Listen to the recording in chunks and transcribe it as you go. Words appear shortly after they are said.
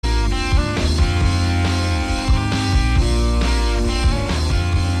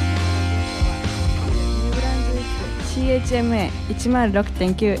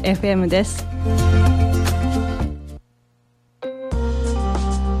CHMA106.9 です。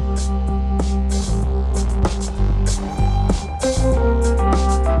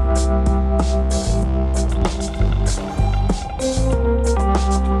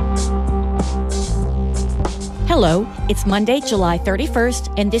Hello, it's Monday, July 31st,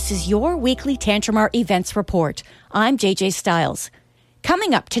 and this is your weekly Tantramar events report. I'm JJ Stiles.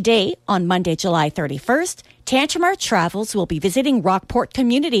 Coming up today, on Monday, July 31st, Tantramar Travels will be visiting Rockport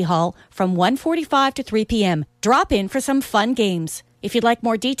Community Hall from 1:45 to 3 p.m. Drop in for some fun games. If you'd like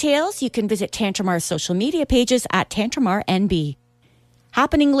more details, you can visit Tantramar's social media pages at Tantramar NB.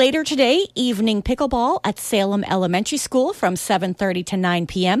 Happening later today, evening pickleball at Salem Elementary School from 7:30 to 9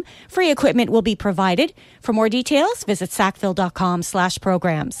 p.m. Free equipment will be provided. For more details, visit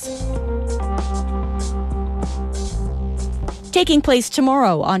sackville.com/programs. Taking place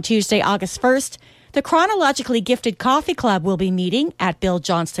tomorrow on Tuesday, August 1st, the Chronologically Gifted Coffee Club will be meeting at Bill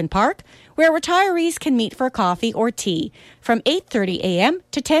Johnston Park, where retirees can meet for coffee or tea from 8:30 a.m.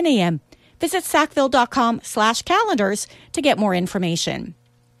 to 10 a.m. Visit sackville.com/calendars to get more information.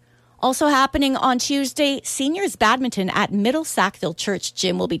 Also happening on Tuesday, seniors badminton at Middle Sackville Church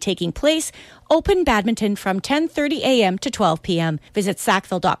Gym will be taking place. Open badminton from 10:30 a.m. to 12 p.m. Visit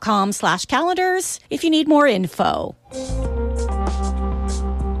sackville.com/calendars if you need more info.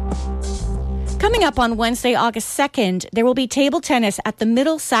 Coming up on Wednesday, August 2nd, there will be table tennis at the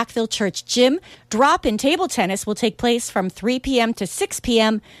Middle Sackville Church Gym. Drop-in table tennis will take place from 3 p.m. to 6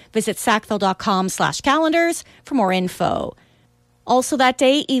 p.m. Visit sackville.com/calendars for more info. Also that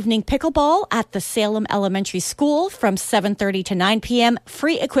day, evening pickleball at the Salem Elementary School from 7:30 to 9 p.m.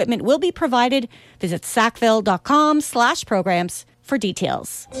 Free equipment will be provided. Visit sackville.com/programs for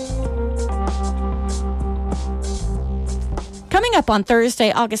details. Coming up on Thursday,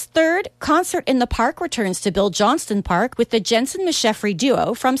 August 3rd, Concert in the Park returns to Bill Johnston Park with the Jensen-Mesheffrey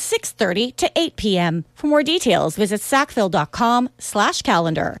Duo from 6:30 to 8 p.m. For more details, visit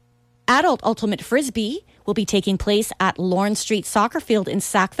sackville.com/calendar. Adult Ultimate Frisbee will be taking place at Lawrence Street Soccer Field in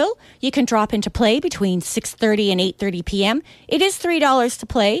Sackville. You can drop into play between 6:30 and 8:30 p.m. It is $3 to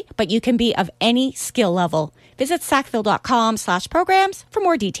play, but you can be of any skill level. Visit sackville.com/programs for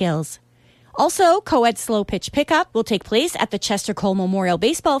more details. Also, co-ed slow pitch pickup will take place at the Chester Cole Memorial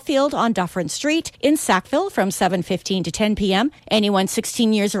Baseball Field on Dufferin Street in Sackville from 7:15 to 10 p.m. Anyone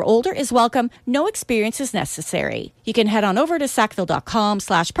 16 years or older is welcome. No experience is necessary. You can head on over to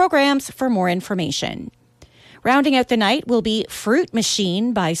sackville.com/programs for more information. Rounding out the night will be Fruit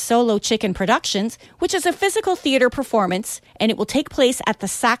Machine by Solo Chicken Productions, which is a physical theater performance, and it will take place at the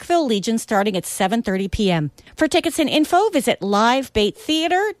Sackville Legion starting at 7:30 p.m. For tickets and info, visit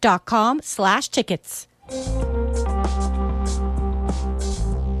livebaittheater.com/tickets.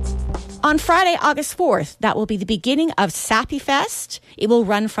 On Friday, August 4th, that will be the beginning of Sappy Fest. It will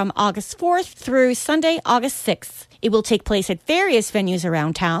run from August 4th through Sunday, August 6th. It will take place at various venues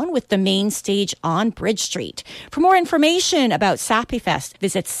around town with the main stage on Bridge Street. For more information about Sappy Fest,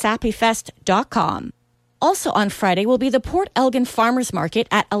 visit sappyfest.com. Also on Friday will be the Port Elgin Farmers Market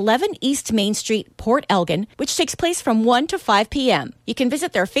at 11 East Main Street, Port Elgin, which takes place from 1 to 5 p.m. You can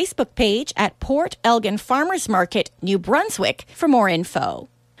visit their Facebook page at Port Elgin Farmers Market, New Brunswick for more info.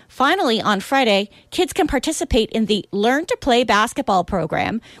 Finally, on Friday, kids can participate in the Learn to Play basketball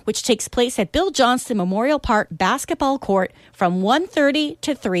program, which takes place at Bill Johnston Memorial Park Basketball Court from 1:30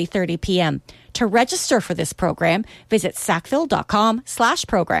 to 3:30 p.m. To register for this program, visit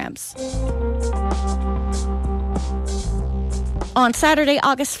sackville.com/programs. On Saturday,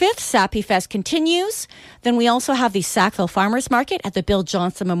 August 5th, Sappy Fest continues. Then we also have the Sackville Farmers Market at the Bill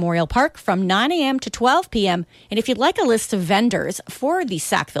Johnston Memorial Park from 9 a.m. to 12 p.m. And if you'd like a list of vendors for the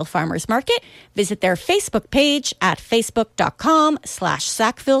Sackville Farmers Market, visit their Facebook page at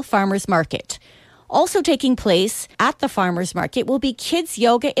facebook.com/Sackville Farmers Market. Also taking place at the Farmers Market will be Kids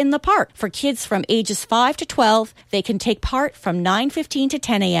Yoga in the Park. For kids from ages 5 to 12, they can take part from 9:15 to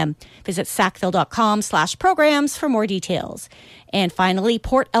 10 a.m. Visit sackville.com/programs for more details. And finally,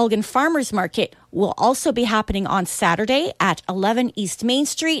 Port Elgin Farmers Market will also be happening on Saturday at 11 East Main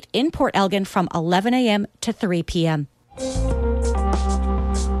Street in Port Elgin from 11 a.m. to 3 p.m.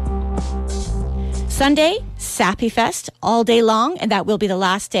 Sunday, Sappy Fest all day long, and that will be the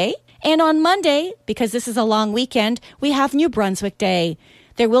last day. And on Monday, because this is a long weekend, we have New Brunswick Day.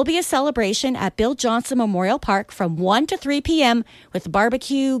 There will be a celebration at Bill Johnston Memorial Park from 1 to 3 p.m. with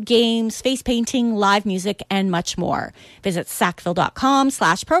barbecue, games, face painting, live music, and much more. Visit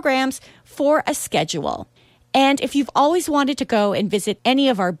sackville.com/programs for a schedule. And if you've always wanted to go and visit any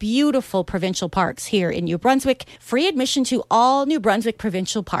of our beautiful provincial parks here in New Brunswick, free admission to all New Brunswick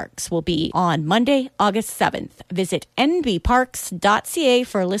provincial parks will be on Monday, August 7th. Visit nbparks.ca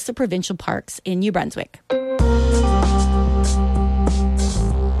for a list of provincial parks in New Brunswick.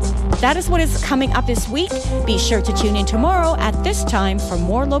 That is what is coming up this week. Be sure to tune in tomorrow at this time for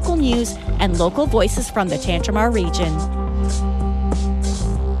more local news and local voices from the Tantramar region.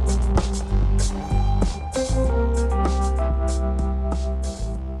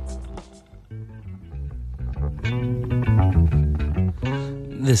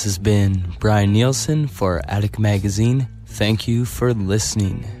 This has been Brian Nielsen for Attic Magazine. Thank you for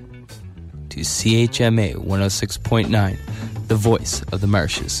listening to CHMA 106.9, the voice of the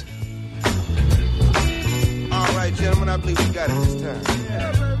marshes. All right, gentlemen, I believe we got it this time.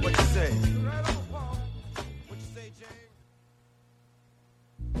 Yeah. What you say? What you say,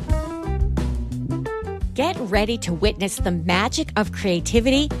 James? Get ready to witness the magic of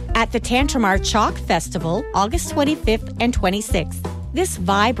creativity at the Tantramar Chalk Festival, August 25th and 26th. This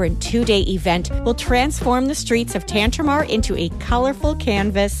vibrant 2-day event will transform the streets of Tantramar into a colorful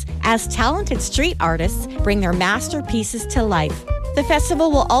canvas as talented street artists bring their masterpieces to life. The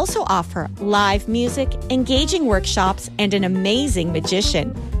festival will also offer live music, engaging workshops, and an amazing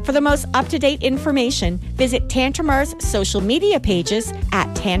magician. For the most up-to-date information, visit Tantramar's social media pages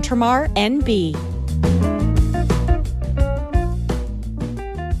at Tantramar NB.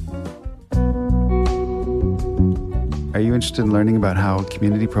 Are you interested in learning about how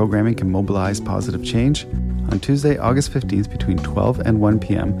community programming can mobilize positive change? On Tuesday, August 15th between 12 and 1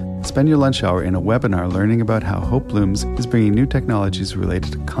 p.m., spend your lunch hour in a webinar learning about how Hope Blooms is bringing new technologies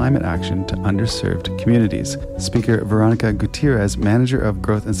related to climate action to underserved communities. Speaker Veronica Gutierrez, Manager of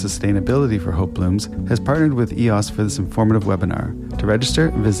Growth and Sustainability for Hope Blooms, has partnered with EOS for this informative webinar. To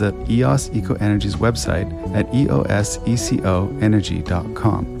register, visit EOS Eco Energy's website at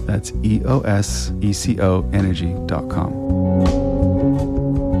eosecoenergy.com. That's eosecoenergy.com.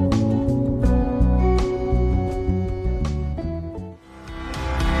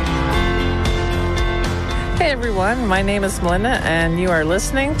 Hey everyone, my name is Melinda and you are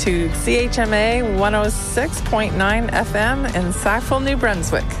listening to CHMA 106.9 FM in Sackville, New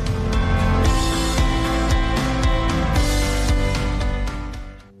Brunswick.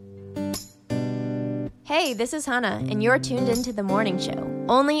 Hey, this is Hannah, and you're tuned into The Morning Show,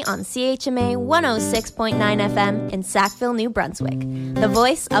 only on CHMA 106.9 FM in Sackville, New Brunswick, the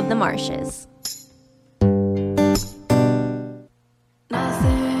voice of the marshes.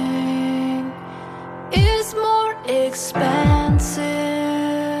 Nothing is more expensive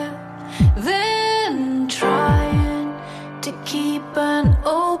than trying to keep an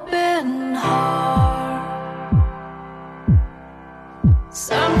open heart.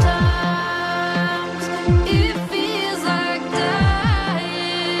 Sometimes it feels like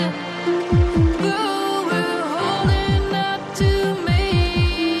dying, but we're holding up to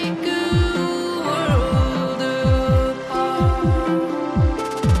make good.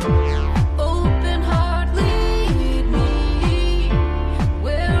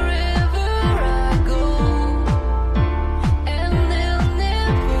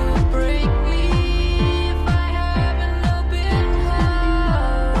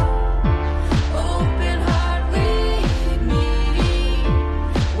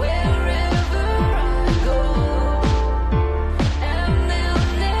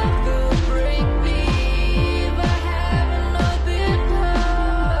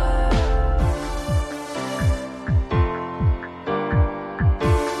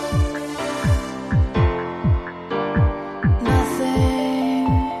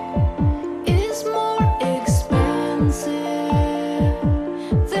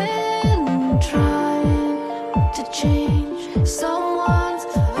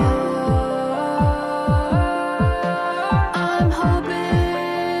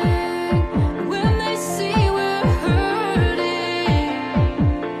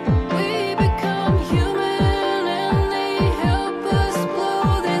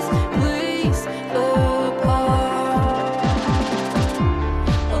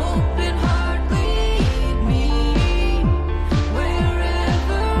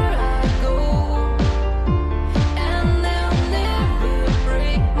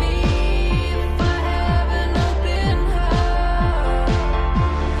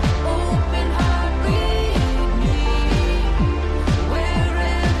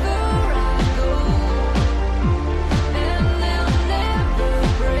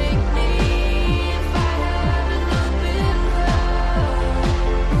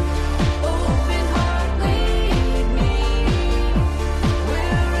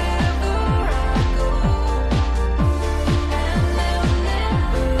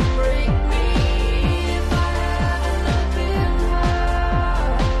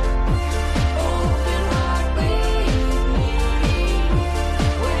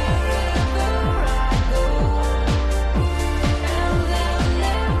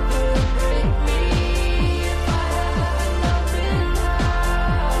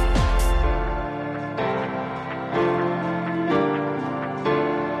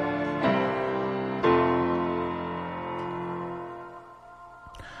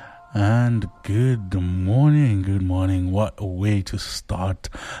 And good morning. What a way to start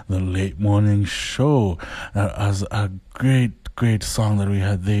the late morning show. As a great song that we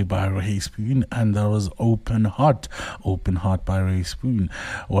had there by Ray Spoon, and that was Open Heart by Ray Spoon.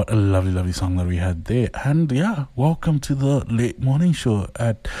 What a lovely song that we had there. And yeah, welcome to the late morning show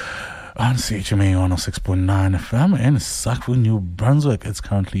on CHMA 106.9 FM in Sackville, New Brunswick. It's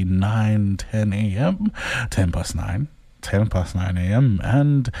currently 9:10 a.m., 10 past 9 a.m.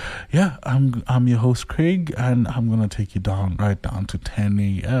 and yeah, I'm your host Craig, and I'm gonna take you right down to 10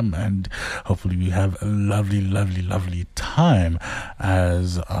 a.m. and hopefully we have a lovely time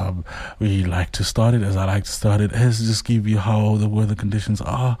as we like to start it, as I like to start it, is just give you how the weather conditions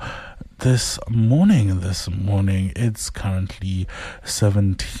are this morning. It's currently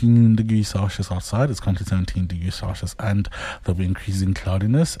 17 degrees Celsius outside. It's currently 17 degrees Celsius, and there'll be increasing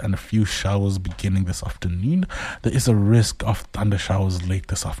cloudiness and a few showers beginning this afternoon. There is a risk of thunder showers late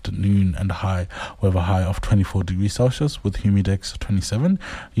this afternoon, and high of 24 degrees Celsius with humidex 27.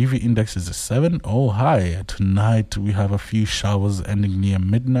 UV index is a 7. High. Tonight we have a few showers ending near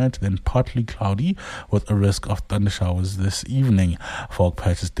midnight, then partly cloudy with a risk of thunder showers this evening. Fog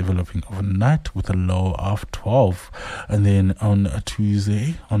patches developing overnight with a low of 12. And then on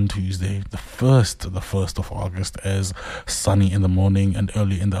Tuesday, the 1st of August, is sunny in the morning and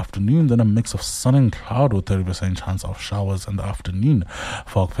early in the afternoon, then a mix of sun and cloud with 30% chance of showers in the afternoon.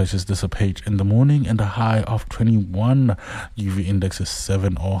 Fog patches dissipate in the morning and a high of 21. UV index is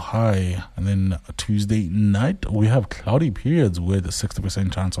 7 or high. And then Tuesday night we have cloudy periods with a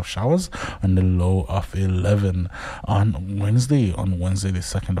 60% chance of showers and a low of 11. On Wednesday the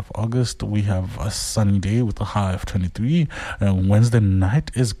 2nd of August, we have a sunny day with a high of 23, and Wednesday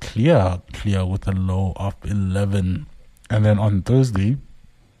night is clear with a low of 11. And then on Thursday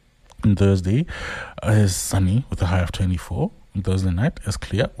is sunny with a high of 24. Thursday night is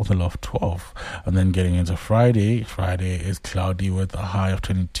clear with a low of 12. And then getting into Friday is cloudy with a high of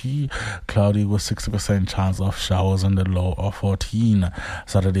 22, cloudy with 60% chance of showers and a low of 14.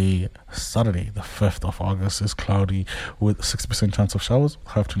 Saturday the 5th of August is cloudy with 60% chance of showers,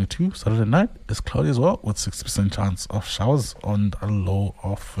 high of 22. Saturday night is cloudy as well with 60% chance of showers and a low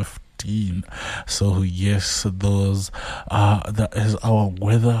of 15. So yes, that is our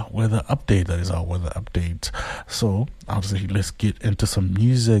weather update. So I'll say let's get into some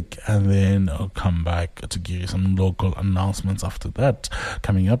music, and then I'll come back to give you some local announcements after that.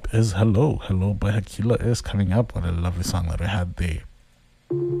 Coming up is Hello by Hakila is coming up. What a lovely song that I had there.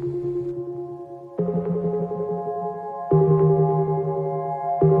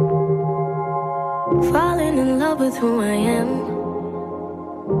 Falling in love with who I am.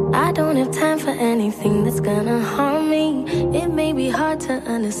 I don't have time for anything that's gonna harm me. It may be hard to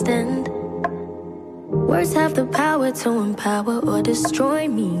understand. Words have the power to empower or destroy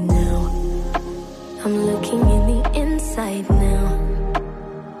me now. I'm looking in the inside now,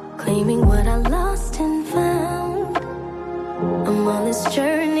 claiming what I lost and found. I'm on this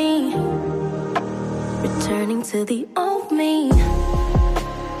journey, returning to the old me,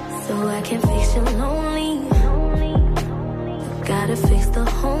 so I can face your lonely. Gotta fix the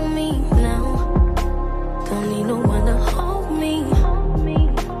whole me now. Don't need no one to hold me,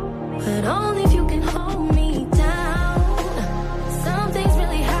 but only if you can hold me down. Some things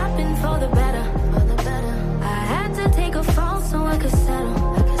really happen for the better. I had to take a fall so I could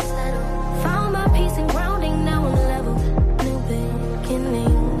settle. Found my peace and grounding, now I'm leveled. New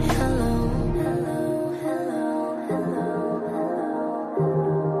beginning, hello.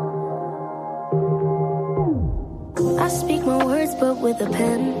 I speak my words but with a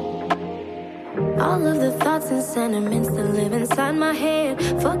pen. All of the thoughts and sentiments that live inside my head.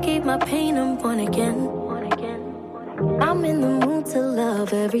 Forgave my pain, I'm born again. I'm in the mood to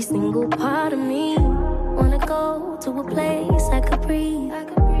love every single part of me. Wanna go to a place I could breathe.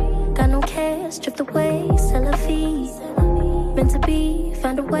 Got no care, stripped away, c'est la vie. Meant to be,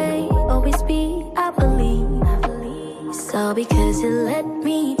 found a way, always be, I believe. It's all because you let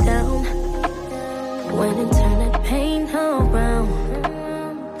me down. When it turned that pain around,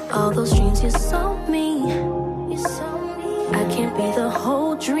 all those dreams you sold me, I can't be the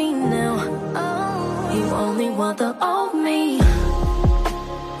whole dream now. You only want the old me,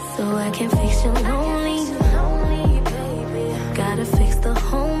 so I can fix your lonely. Gotta fix the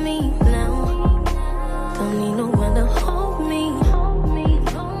whole me now. Don't need no one to hold me,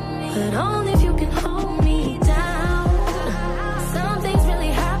 but only if you can hold me down. Some things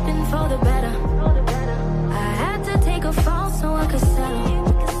really happen for the better. Take a fall so I could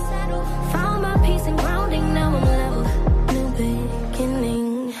settle. Found my peace and grounding, now I'm leveled. New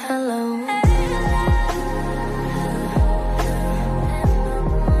beginning, hello.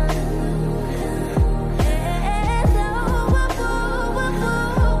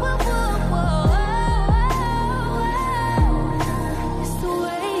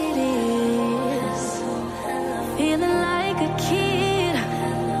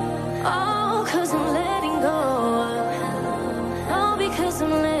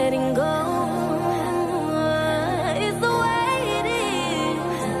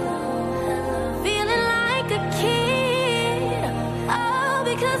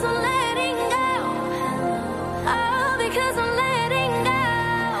 because I'm letting go. Oh, because I'm letting go.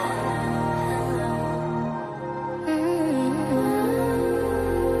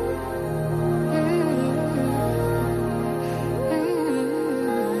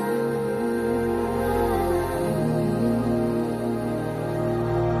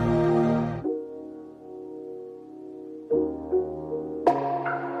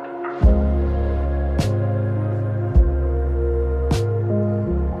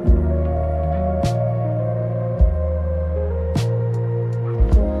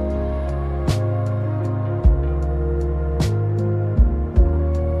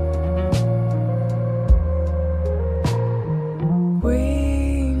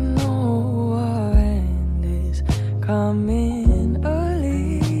 We know our end is coming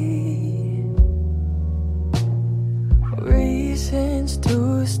early. Reasons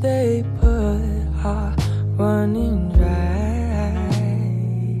to stay put are running dry.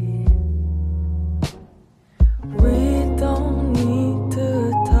 We don't need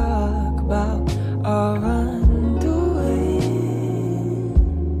to talk about our undoing.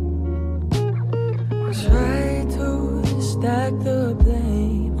 Try to stack the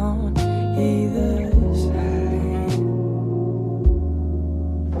blame on either side.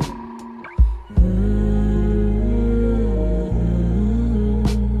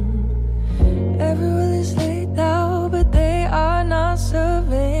 Everyone is laid out, but they are not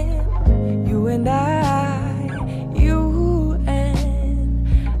serving. You and I, you and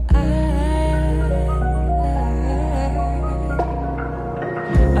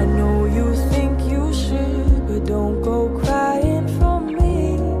I know you think you should, but don't go crying for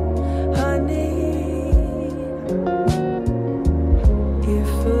me, honey.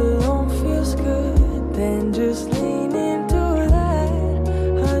 If alone feels good, then just lean into that,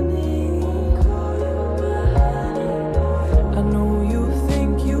 honey. I know you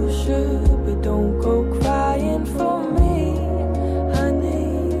think you should, but don't go crying for me, honey.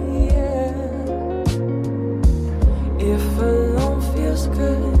 Yeah. If alone feels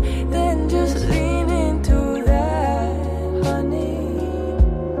good, then just lean into that, honey.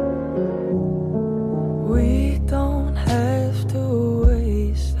 We don't have to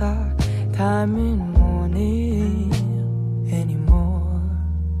waste our time in mourning anymore.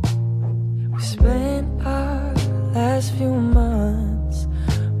 We spent our last few months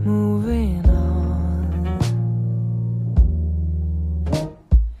moving on.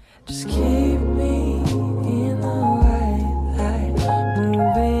 Just keep me in the right light,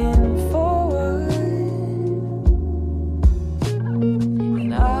 moving forward,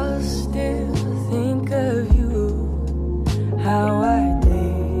 and I'll still think of you how I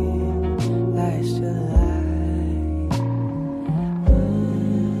did last July.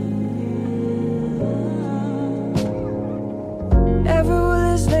 Everyone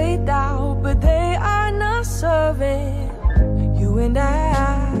is laid out, but they are not serving. You and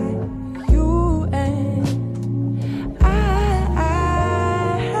I, you and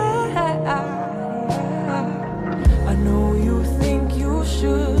I know you think you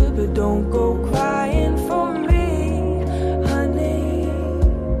should, but don't go crying for me, honey.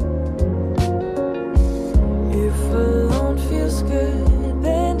 If alone feels good,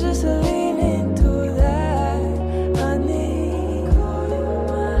 then just lean into that, honey.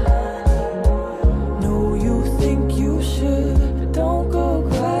 Know you think you should, but don't go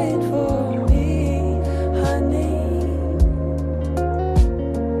crying for me, honey.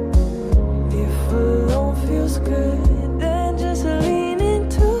 If alone feels good, then just lean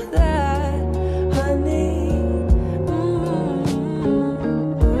into that, honey.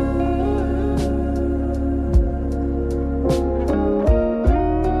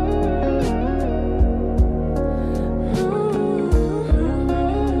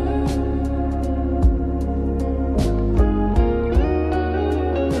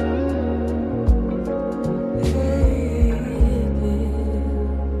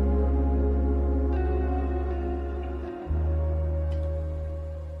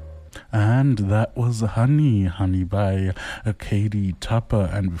 And that was Honey by Katie Tupper.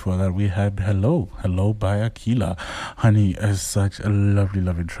 And before that, we had Hello by Akila. Honey is such a lovely,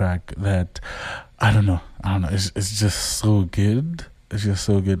 lovely track that I don't know. It's just so good. It's just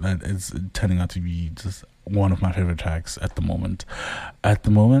so good that it's turning out to be just one of my favorite tracks at the moment.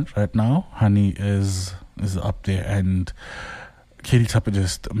 Right now, Honey is up there, and Katie Tupper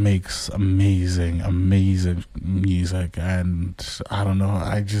just makes amazing music, and I don't know,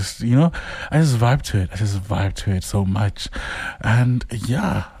 I just vibe to it so much. And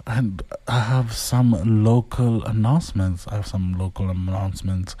yeah, and I have some local announcements.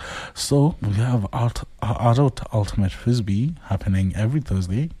 So we have Adult Ultimate Frisbee happening every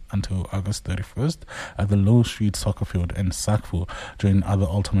Thursday until August 31st at the Low Street Soccer Field in Sackville. Join other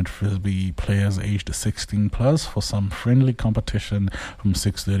Ultimate Frisbee players aged 16 plus for some friendly competition from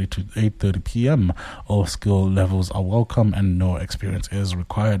 6:30 to 8:30 p.m. All skill levels are welcome and no experience is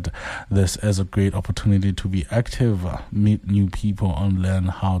required. This is a great opportunity to be active, meet new people, and learn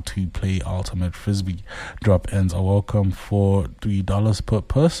how to play Ultimate Frisbee. Drop-ins are welcome for $3 per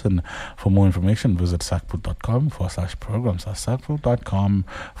person. For more information, visit sackville.com/programs. That's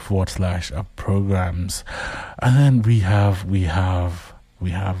sackville.com/programs. And then we have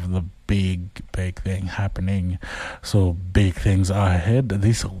the big thing happening. So big things are ahead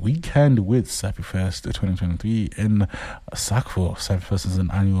this weekend with Sappy Fest 2023 in Sackville. Sappy Fest is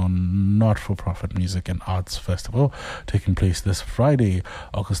an annual not-for-profit music and arts festival taking place this Friday,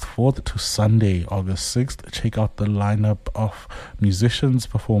 August 4th to Sunday, August 6th. Check out the lineup of musicians,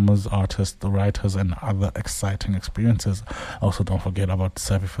 performers, artists, writers, and other exciting experiences. Also, don't forget about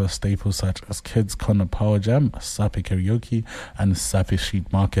Sappy Fest staples such as Kids Corner Power Jam, Sappy Karaoke, and Sappy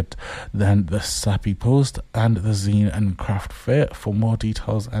Street Market. Then the Sappy Post and the Zine and Craft Fair. For more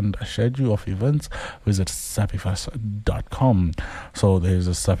details and a schedule of events, visit sappyfest.com. So there's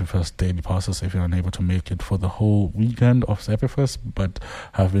a Sappy Fest daily passes if you're unable to make it for the whole weekend of Sappy Fest, but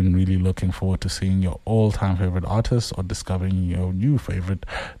have been really looking forward to seeing your all-time favorite artists or discovering your new favorite.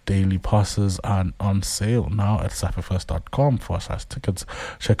 Daily passes are on sale now at sappyfest.com/tickets.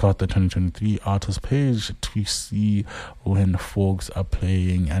 Check out the 2023 artist page to see when folks are playing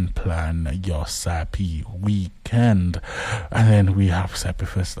and plan your Sappy weekend. And then we have Sappy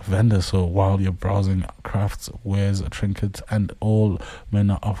Fest vendors. So while you're browsing crafts, wares, trinkets, and all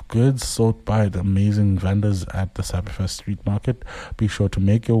manner of goods sold by the amazing vendors at the Sappy Fest Street Market, be sure to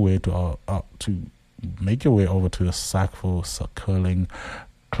make your way over to the Sackville Curling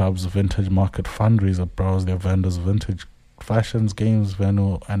Club's Vintage Market fundraiser. Browse their vendors' vintage fashions, games,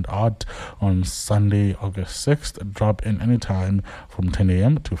 venue, and art on Sunday, August 6th. Drop in anytime from 10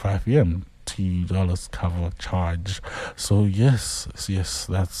 a.m. to 5 p.m. $2 cover charge. So yes,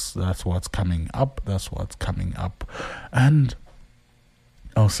 that's what's coming up. And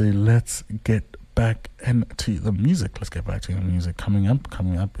I'll say let's get back into the music. Coming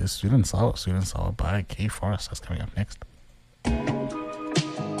up is Sweet and Sour by K Forest. That's coming up next.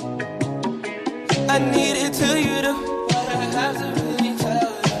 I need to tell you though.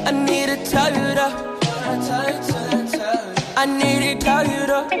 I need to tell you though. I need to tell you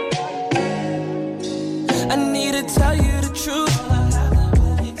though. I need to tell you the truth.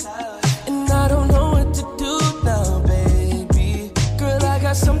 And I don't know what to do now, baby. Girl, I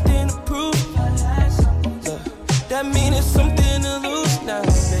got something to prove. That means it's something to lose now,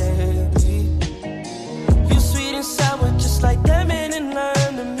 baby. You sweet and sour, just like lemon and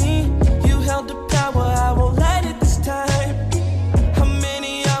lime to me. You held the power, I won't let it this time. How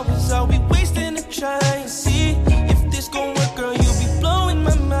many hours are we wasting to try and see if this gon' work, girl? You be blowing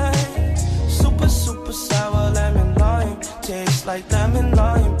my mind. Super, super sour lemon lime, tastes like lemon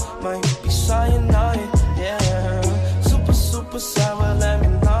lime, might be cyanide, yeah. Super, super sour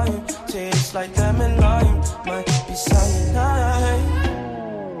lemon lime, tastes like lemon lime, might be cyanide.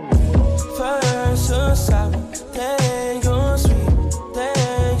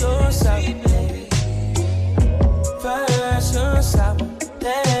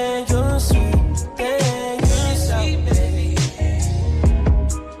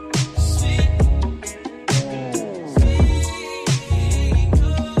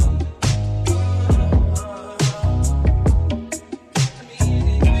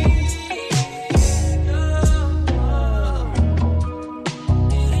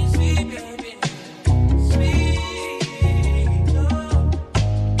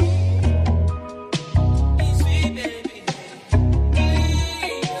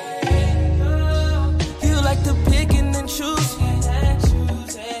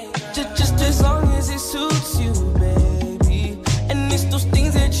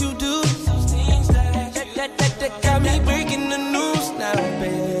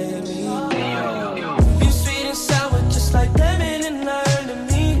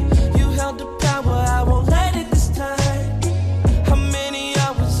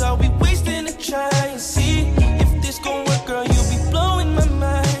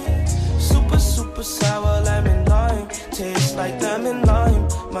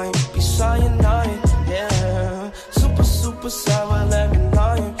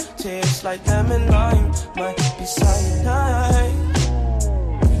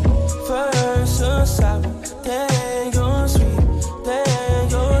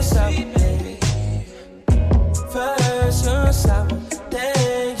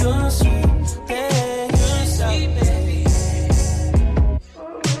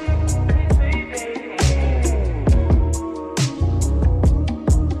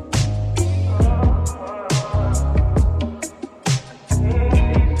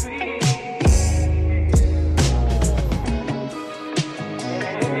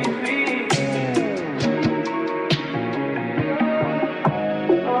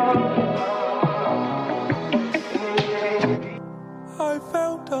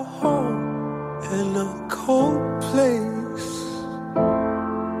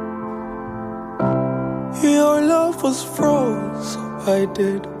 was froze. Why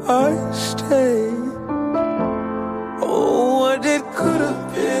did I stay? Oh, what it could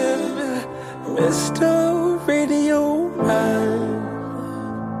have been, Mr. Radio Man.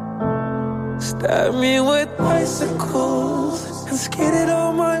 Stabbed me with bicycles and skated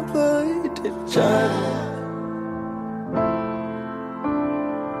on my blood to John.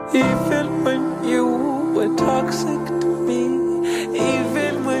 Even when you were toxic to me,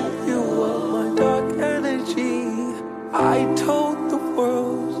 even when you were my dark energy, I told the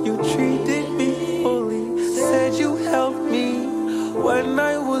world you treated me fully. Said you helped me when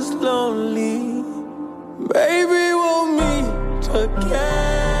I was lonely. Maybe we'll meet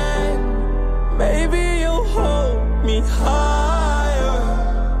again. Maybe you'll hold me higher.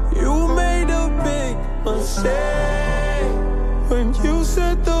 You made a big mistake when you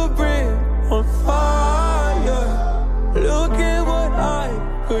set the brick on fire. Look at what I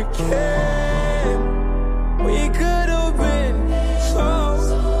became. We could have been so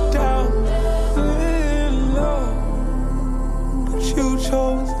down in love, but you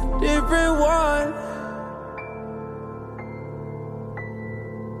chose a different one.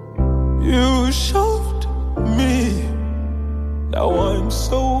 You shoved me, now I'm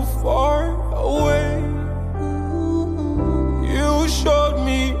so far away. You showed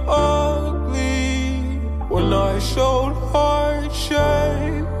me ugly when I showed heart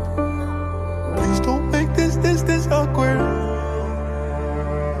shape. Please don't make this awkward.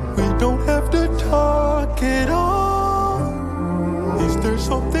 We don't have to talk at all. Is there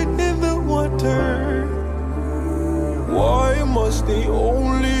something in the water? Why must they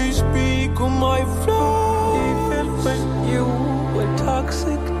only speak of my flaws? Even when you were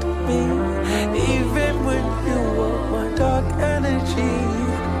toxic to me, even when you were my dark energy,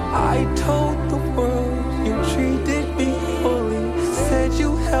 I told the world you treated me fully. Said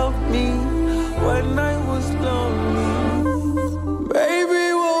you helped me when I was lonely. Maybe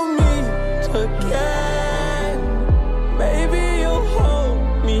we'll meet again. Maybe you'll hold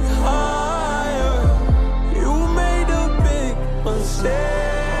me higher. You made a big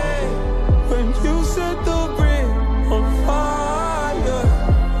mistake when you set the brick on fire.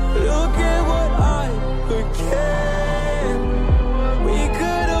 Look at what I became. We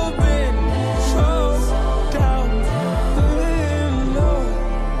could have been so down in love,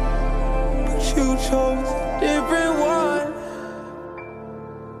 but you chose a different way.